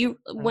 and like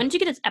once you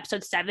get to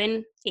episode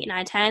 7, 8,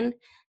 9, 10,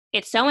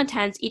 it's so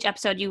intense. Each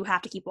episode you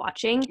have to keep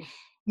watching,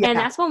 And Yeah.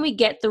 that's when we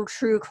get the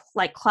true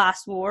like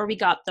class war. We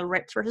got the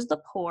rich versus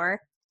the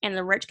poor, and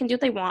the rich can do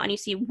what they want. And you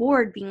see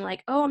Ward being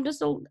like, "Oh, I'm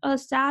just a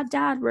sad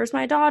dad. Where's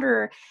my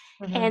daughter?"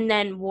 Mhm. And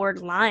then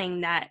Ward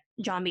lying that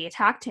John B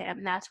attacked him.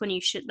 And that's when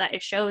you should that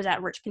it shows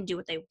that rich can do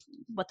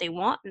what they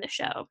want in the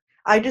show.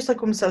 I just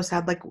like him so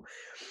sad. Like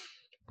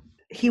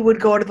he would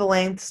go to the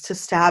lengths to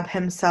stab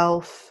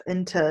himself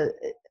into.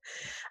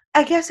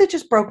 I guess it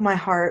just broke my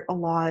heart a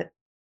lot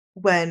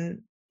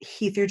when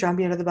he threw John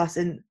B under the bus,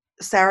 and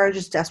Sarah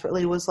just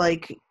desperately was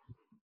like,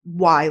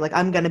 "Why? Like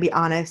I'm gonna be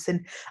honest,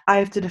 and I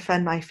have to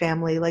defend my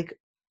family." Like,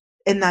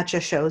 and that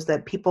just shows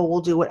that people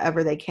will do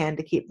whatever they can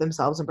to keep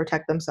themselves and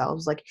protect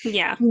themselves. Like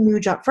Yeah. he knew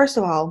John. First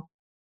of all,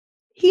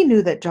 he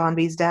knew that John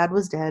B's dad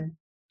was dead.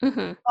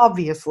 Mm-hmm.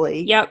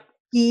 Obviously, Yep.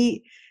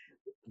 he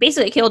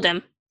Basically killed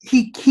him.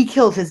 he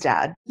killed his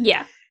dad,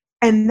 Yeah.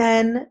 and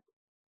then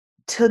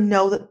to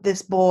know that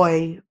this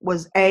boy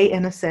was A,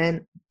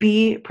 innocent,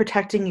 B,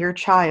 protecting your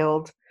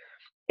child,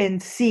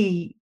 and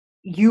C,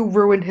 you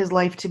ruined his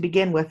life to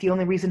begin with. The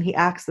only reason he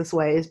acts this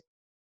way is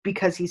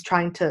because he's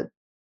trying to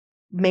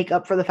make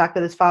up for the fact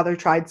that his father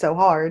tried so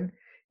hard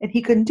and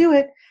he couldn't do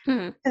it.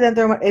 Mm-hmm. And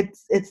then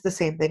it's the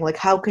same thing. Like,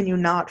 how can you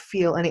not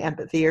feel any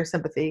empathy or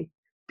sympathy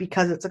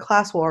because it's a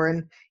class war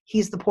and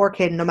he's the poor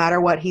kid, no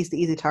matter what, he's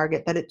the easy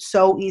target, that it's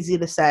so easy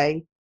to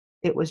say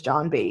it was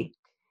John B.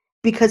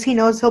 Because he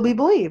knows he'll be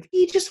believed.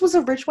 He just was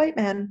a rich white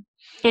man,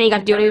 And he got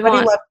and to do what he everybody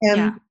want. loved Yeah.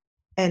 him,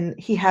 and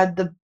he had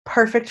the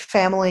perfect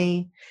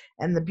family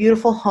and the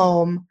beautiful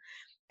home,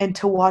 and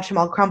to watch him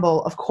all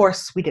crumble, of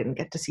course, we didn't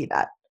get to see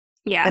that.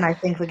 Yeah. And I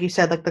think, like you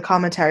said, like, the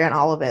commentary on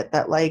all of it,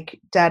 that, like,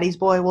 daddy's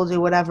boy will do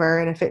whatever,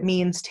 and if it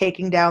means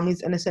taking down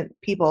these innocent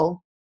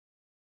people,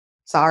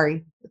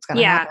 sorry, it's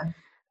gonna Yeah. happen.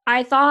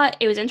 I thought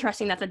it was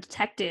interesting that the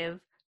detective,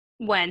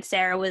 when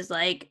Sarah was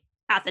like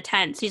at the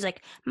tent, she's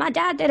like, "My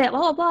dad did it,"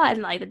 blah blah blah,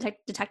 and like the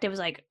detective was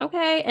like,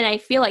 "Okay," and I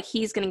feel like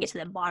he's gonna get to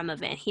the bottom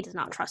of it. He does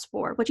not trust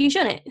Ford, which he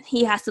shouldn't.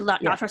 He has to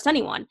not Yeah. trust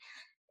anyone.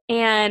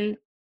 And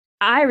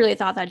I really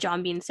thought that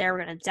John B and Sarah were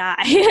gonna die.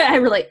 I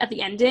really at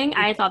the ending,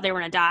 I thought they were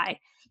gonna die,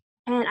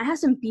 and I have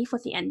some beef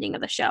with the ending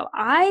of the show.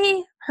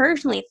 I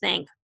personally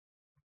think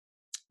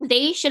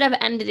they should have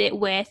ended it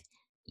with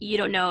you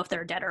don't know if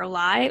they're dead or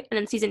alive, and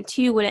then season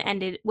 2 would have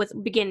ended with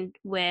begin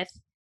with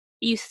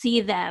you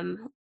see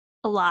them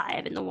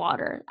alive in the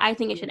water. I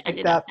think it should have Picked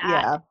ended at up,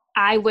 that. yeah.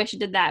 I wish it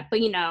did that, but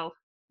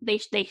they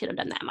should have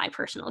done that in my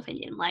personal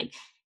opinion. Like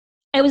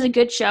it was a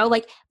good show.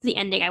 Like the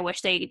ending, I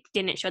wish they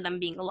didn't show them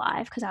being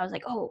alive because I was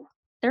like, oh,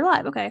 they're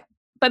alive, okay.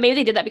 But maybe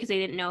they did that because they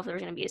didn't know if there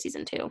was going to be a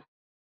season 2.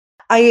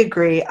 I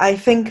agree. I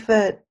think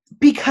that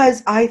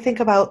because I think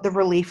about the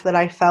relief that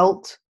I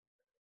felt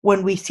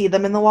when we see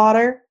them in the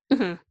water.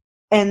 Mm-hmm.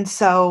 And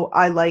so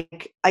I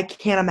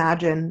can't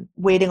imagine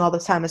waiting all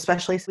this time,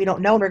 especially if we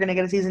don't know we're gonna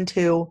get a season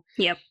 2.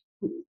 Yep.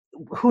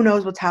 Who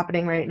knows what's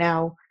happening right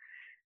now?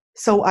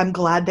 So I'm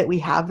glad that we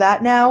have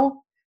that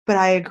now. But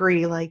I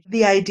agree, like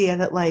the idea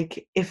that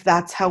like if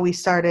that's how we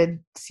started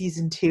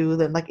season 2,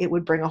 then like it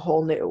would bring a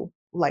whole new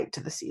light to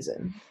the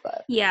season.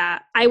 But Yeah,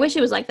 I wish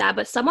it was like that,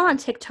 but someone on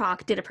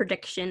TikTok did a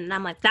prediction, and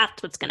I'm like,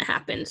 that's what's gonna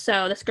happen.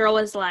 So this girl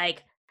was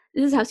like,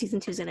 "This is how season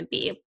 2 is gonna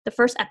be. The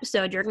first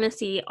episode, you're gonna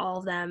see all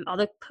of them, all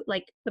the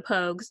like the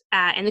Pogues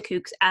and the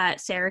Kooks at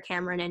Sarah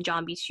Cameron and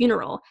John B's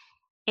funeral,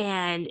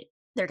 and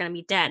they're gonna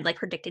be dead, like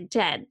predicted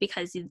dead,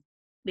 because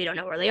we don't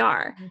know where they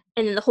are. Mhm.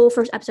 And then the whole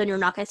first episode, you're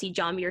not gonna see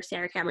John B or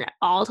Sarah Cameron at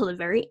all till the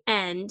very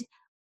end,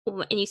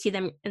 and you see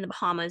them in the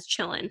Bahamas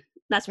chilling.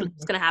 That's what's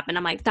Mhm. gonna happen.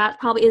 I'm like, that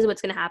probably is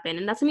what's gonna happen,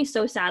 and that's gonna be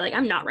so sad. Like,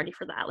 I'm not ready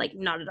for that. Like,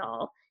 not at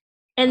all.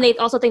 And they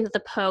also think that the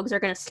Pogues are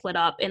gonna split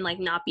up and like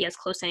not be as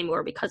close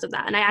anymore because of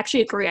that. And I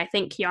actually agree. I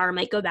think Kiara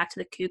might go back to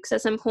the Kooks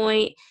at some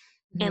point,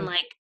 and Mhm.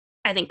 like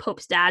I think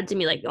Pope's dad's gonna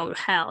be like, oh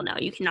hell no,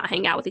 you cannot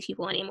hang out with these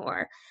people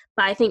anymore.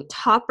 But I think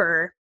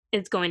Topper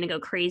is going to go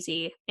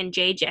crazy and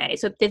JJ.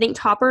 So if they think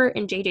Topper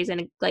and JJ is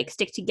gonna like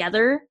stick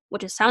together,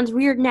 which it sounds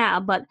weird now,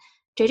 but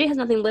JJ has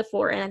nothing to live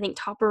for, and I think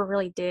Topper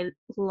really did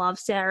love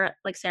Sarah,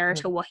 like Sarah,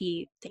 Mhm. to what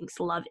he thinks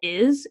love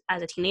is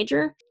as a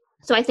teenager.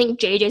 So I think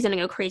JJ's gonna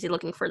go crazy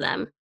looking for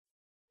them.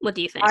 What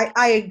do you think?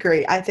 I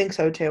agree. I think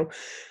so too.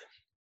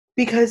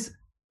 Because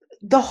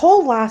the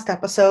whole last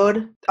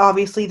episode,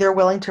 obviously they're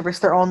willing to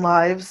risk their own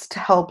lives to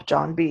help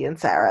John B and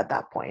Sarah at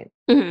that point.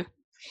 Mm-hmm.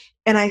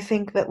 And I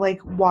think that like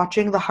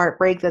watching the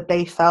heartbreak that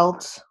they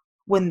felt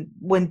when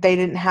they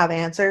didn't have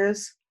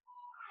answers,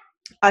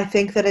 I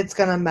think that it's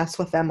gonna mess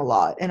with them a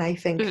lot. And I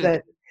think Mm-hmm.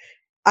 that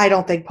I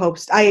don't think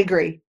I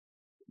agree.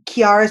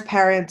 Kiara's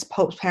parents,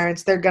 Pope's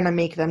parents, they're gonna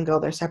make them go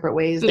their separate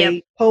ways.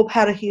 Yep. Pope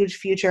had a huge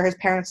future. His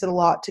parents did a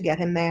lot to get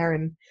him there,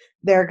 and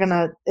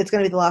it's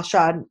gonna be the last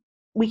shot.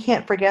 We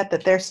can't forget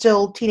that they're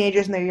still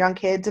teenagers and they're young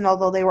kids, and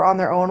although they were on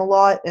their own a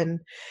lot and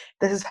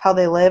this is how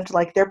they lived,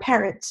 like their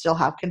parents still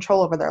have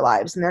control over their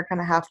lives and they're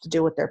gonna have to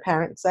do what their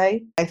parents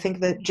say. I think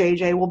that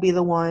JJ will be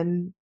the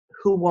one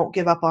who won't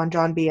give up on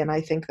John B, and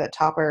I think that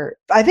Topper,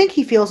 I think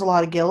he feels a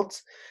lot of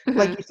guilt.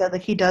 Like Mm-hmm. you said,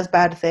 like he does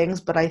bad things,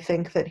 but I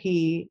think that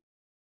he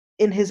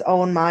in his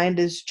own mind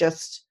is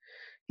just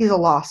He's a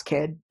lost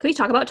kid. Can we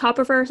talk about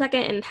Topper for a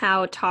second and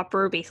how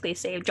Topper basically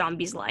saved John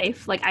B's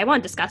life? Like, I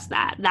want to discuss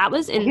that. That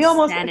was He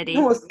insanity.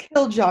 almost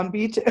killed John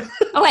B too.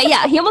 Okay,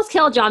 yeah, he almost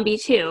killed John B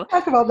too.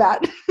 Talk about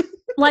that.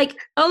 Like,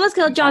 almost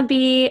killed John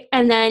B,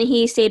 and then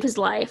he saved his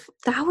life.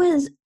 Yeah.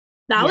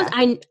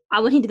 I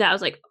when he did that, I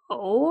was like,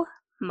 oh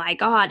my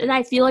god. And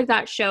I feel like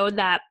that showed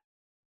that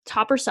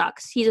Topper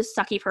sucks. He's a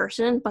sucky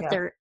person, but Yeah.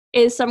 there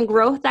is some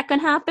growth that can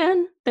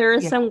happen. There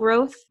is Yeah. some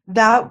growth.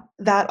 That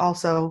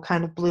also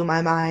kind of blew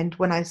my mind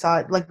when I saw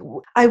it. Like,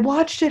 I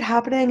watched it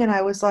happening and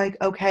I was like,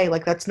 okay,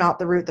 like that's not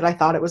the route that I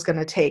thought it was going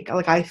to take.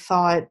 Like, I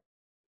thought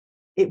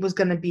it was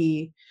going to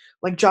be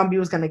like John B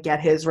was going to get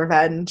his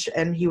revenge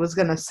and he was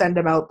going to send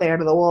him out there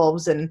to the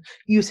wolves and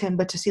use him.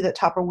 But to see that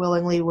Topper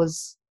willingly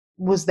was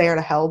there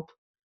to help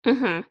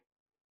Mm-hmm.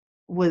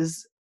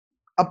 was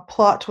a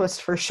plot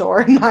twist for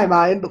sure in my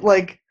mind.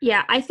 Like,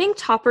 Yeah, I think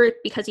Topper,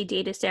 because he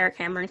dated Sarah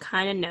Cameron,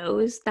 kind of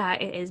knows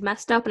that it is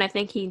messed up, and I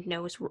think he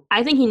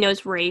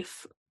knows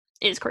Rafe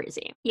is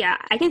crazy. Yeah,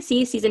 I can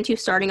see season 2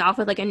 starting off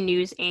with like a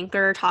news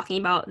anchor talking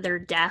about their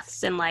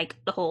deaths and like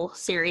the whole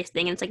serious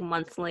thing, and it's like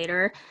months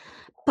later.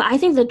 But I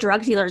think the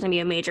drug dealer is gonna be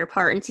a major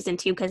part in season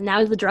 2 because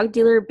now the drug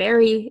dealer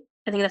Barry,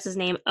 I think that's his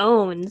name,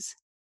 owns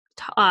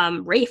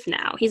Rafe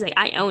now. He's like,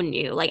 I own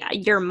you, like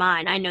you're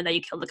mine. I know that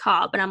you killed the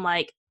cop, and I'm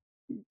like,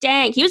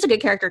 dang, he was a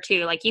good character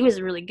too. Like he was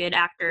a really good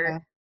actor. yeah,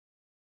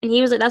 And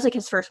he was like, that's like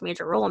his first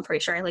major role, I'm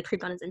pretty sure. I like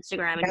creeped on his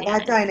Instagram and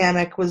that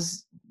dynamic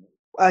was,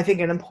 I think,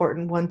 an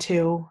important one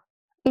too.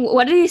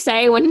 what did he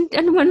say when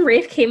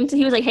Rafe came to?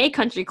 He was like, "Hey,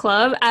 country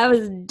club." I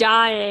was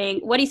dying.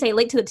 What did he say?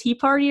 Late to the tea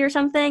party or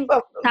something?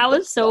 That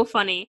was so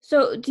funny.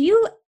 So, do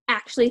you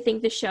actually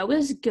think the show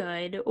is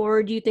good,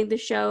 or do you think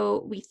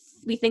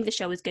we think the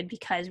show is good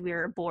because we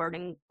were bored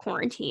in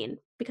quarantine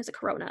because of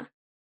Corona?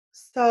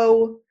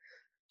 So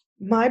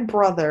my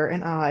brother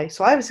and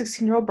so I have a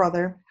 16-year-old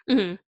brother.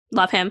 Mm-hmm.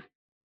 Love him.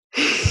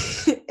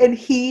 And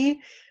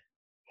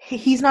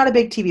he's not a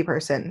big TV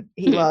person.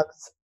 He Mm-hmm.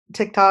 loves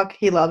TikTok.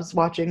 He loves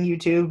watching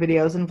YouTube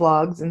videos and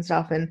vlogs and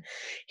stuff. And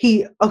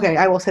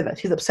I will say this,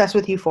 he's obsessed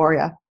with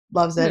Euphoria.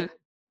 Loves Mm-hmm. it.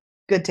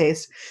 Good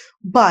taste.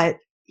 But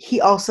he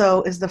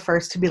also is the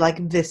first to be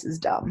like, this is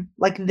dumb.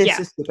 Like, this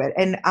Yeah. is stupid.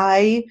 And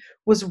I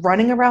was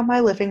running around my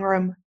living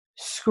room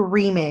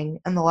screaming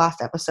in the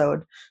last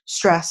episode,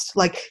 stressed,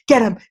 like,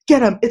 get him,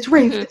 it's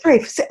Rafe, Mm-hmm. it's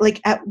Rafe.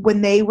 Like,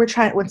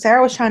 when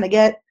Sarah was trying to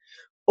get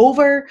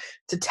over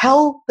to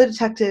tell the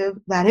detective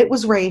that it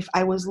was Rafe,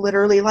 I was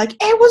literally like,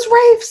 it was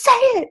Rafe, say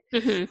it.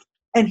 Mm-hmm.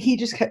 And he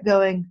just kept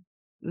going,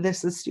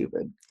 this is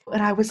stupid.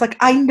 And I was like,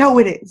 I know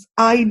it is.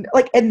 And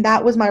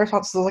that was my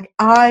response. So like,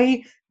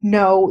 I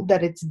know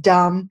that it's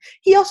dumb.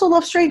 He also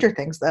loves Stranger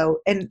Things though,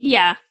 and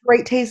Yeah.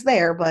 great taste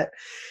there.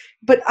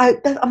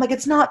 I'm like,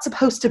 it's not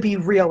supposed to be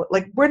real.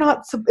 Like,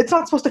 it's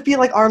not supposed to feel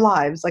like our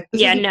lives. Like,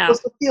 this Yeah. isn't No.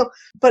 supposed to feel.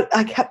 But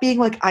I kept being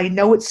like, I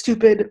know it's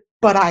stupid,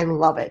 but I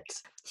love it.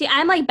 See,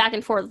 I'm like back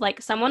and forth.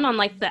 Like someone on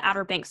like the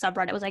Outer Banks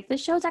subreddit was like,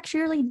 "This show's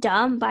actually really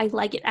dumb, but I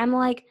like it." I'm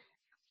like,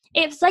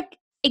 it's like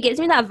it gives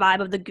me that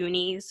vibe of the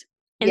Goonies,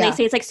 and they Yeah.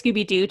 say it's like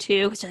Scooby Doo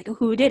too. It's like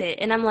who did it,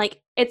 and I'm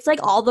like, it's like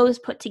all those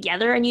put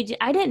together. And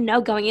I didn't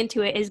know going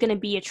into it is going to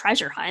be a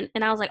treasure hunt,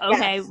 and I was like,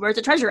 okay, Yes. where's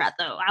the treasure at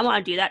though? I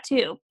want to do that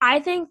too. I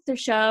think the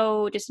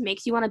show just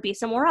makes you want to be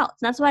somewhere else,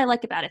 and that's what I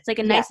like about it. It's like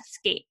a Yeah. nice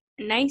escape,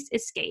 a nice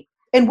escape.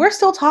 And we're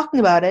still talking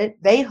about it.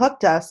 They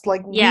hooked us.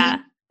 Like, Yeah.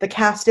 the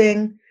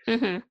casting.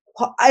 Mm-hmm.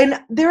 And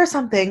there are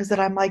some things that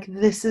I'm like,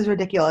 this is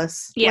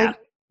ridiculous. Yeah. Like,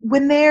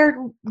 when they're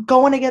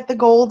going to get the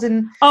gold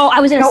and Oh, I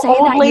was gonna say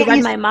old that. You read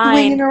ladies my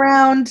swinging mind.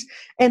 around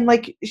and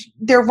like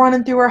they're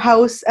running through her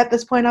house. At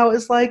this point, I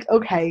was like,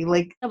 okay,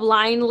 like, The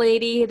blind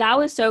lady, that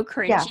was so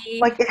yeah,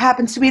 cringy. like it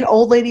happens to be an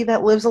old lady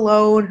that lives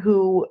alone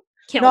who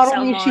Killed not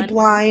only is she someone.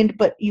 blind,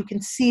 but you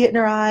can see it in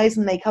her eyes,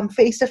 and they come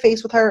face to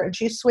face with her, and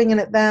she's swinging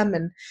at them.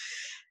 And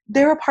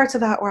there are parts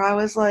of that where I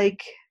was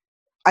like,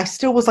 I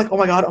still was like, oh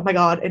my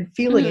god, and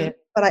feeling Mm-hmm. it.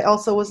 But I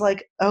also was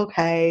like,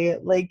 okay,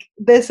 like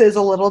this is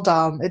a little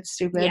dumb. It's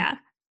stupid. Yeah.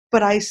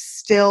 But I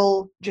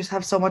still just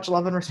have so much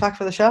love and respect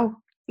for the show.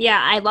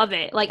 Yeah, I love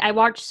it. Like, I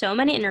watch so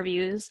many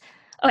interviews.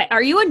 Okay,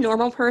 are you a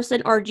normal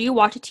person or do you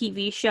watch a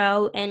TV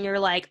show and you're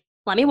like,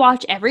 let me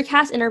watch every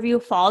cast interview,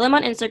 follow them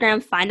on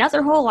Instagram, find out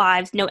their whole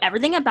lives, know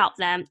everything about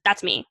them?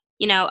 That's me.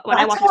 You know, when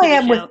I That's watch a how I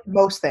TV am with show.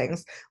 most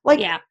things. Like,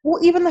 Yeah.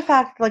 well, even the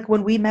fact, like,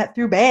 when we met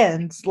through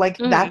bands, like,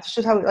 Mm-hmm. that's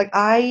just how, like,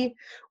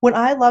 when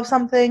I love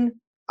something,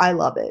 I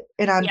love it,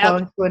 and I'm Yep.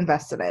 going to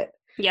invest in it.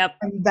 Yep.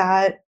 And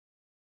that,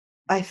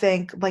 I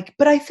think, like,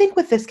 but I think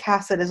with this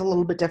cast, it is a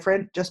little bit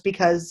different just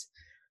because,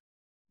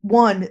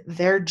 one,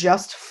 they're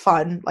just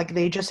fun. Like,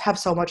 they just have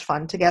so much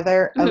fun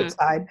together Mm-hmm.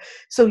 outside.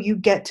 So you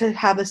get to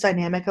have this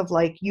dynamic of,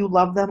 like, you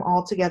love them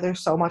all together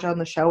so much on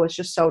the show. It's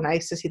just so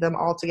nice to see them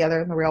all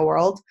together in the real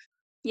world.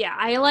 Yeah,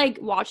 I like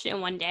watched it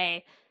in one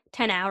day,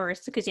 10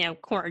 hours, because, you know,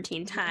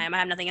 quarantine time. I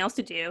have nothing else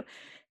to do.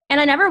 And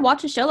I never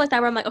watched a show like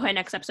that where I'm like, okay,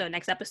 next episode,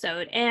 next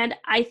episode. And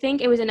I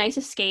think it was a nice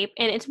escape.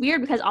 And it's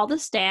weird because all the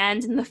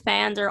stands and the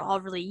fans are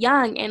all really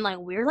young and like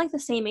we're like the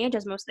same age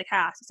as most of the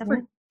cast, except for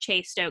Mhm.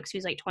 Chase Stokes,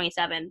 who's like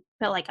 27,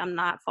 but like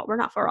we're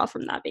not far off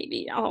from that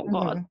baby. Oh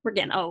God, Mhm. we're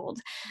getting old.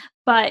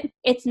 But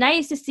it's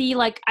nice to see,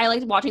 like, I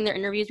like watching their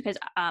interviews because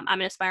I'm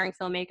an aspiring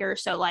filmmaker,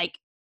 so like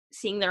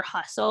seeing their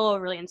hustle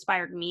really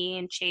inspired me.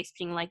 And Chase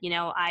being like,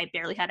 I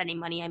barely had any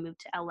money. I moved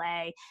to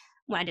LA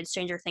when I did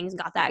Stranger Things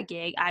and got that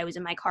gig. I was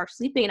in my car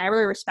sleeping, and I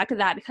really respected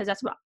that because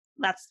that's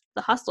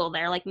the hustle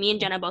there. Like, me and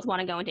Jenna both want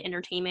to go into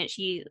entertainment.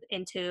 She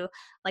into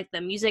like the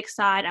music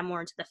side, I'm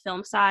more into the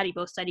film side. We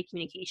both study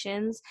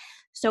communications,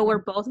 so we're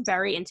both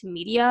very into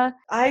media.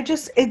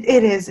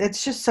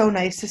 It's just so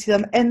nice to see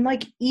them. And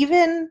like,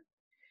 even,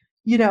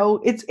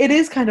 it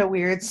is kind of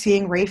weird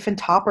seeing Rafe and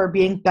Topper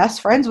being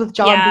best friends with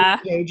John B. Yeah.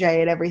 and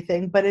JJ and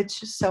everything, but it's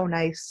just so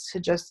nice to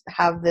just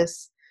have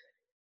this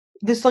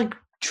like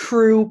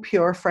true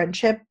pure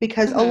friendship,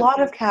 because Mm-hmm.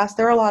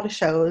 there are a lot of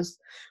shows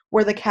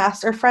where the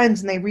cast are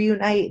friends and they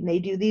reunite and they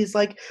do these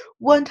like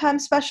one-time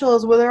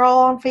specials where they're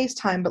all on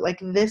FaceTime, but like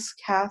this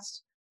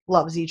cast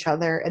loves each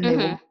other and they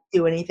Mm-hmm. will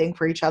do anything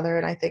for each other.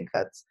 And I think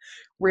that's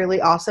really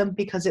awesome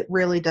because it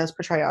really does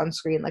portray on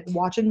screen, like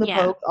watching the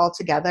Yeah. Pogue all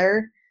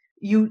together,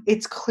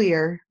 it's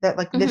clear that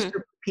like this Mm-hmm.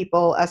 group of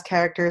people as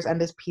characters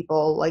and as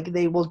people, like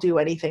they will do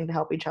anything to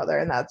help each other,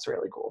 and that's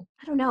really cool.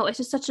 I don't know. It's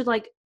just such a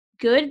like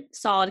good,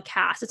 solid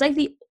cast.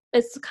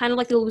 It's kind of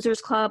like the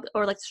Losers Club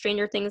or like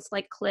Stranger Things,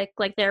 like Click.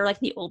 Like, they're like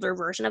the older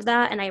version of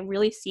that, and I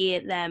really see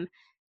them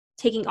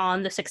taking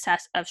on the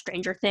success of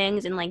Stranger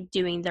Things and like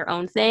doing their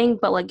own thing,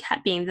 but like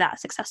being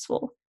that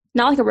successful.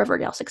 Not like a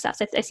Riverdale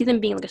success. I see them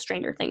being like a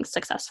Stranger Things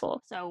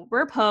successful. So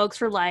we're Pogues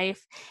for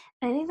life.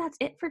 And I think that's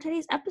it for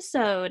today's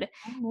episode.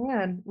 Oh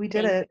man, we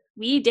did it.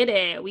 We did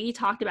it. We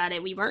talked about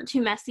it. We weren't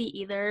too messy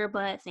either,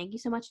 but thank you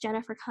so much,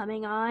 Jenna, for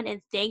coming on.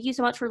 And thank you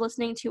so much for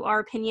listening to our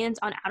opinions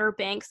on Outer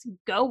Banks.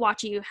 Go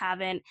watch it if you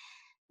haven't.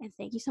 And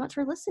thank you so much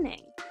for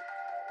listening.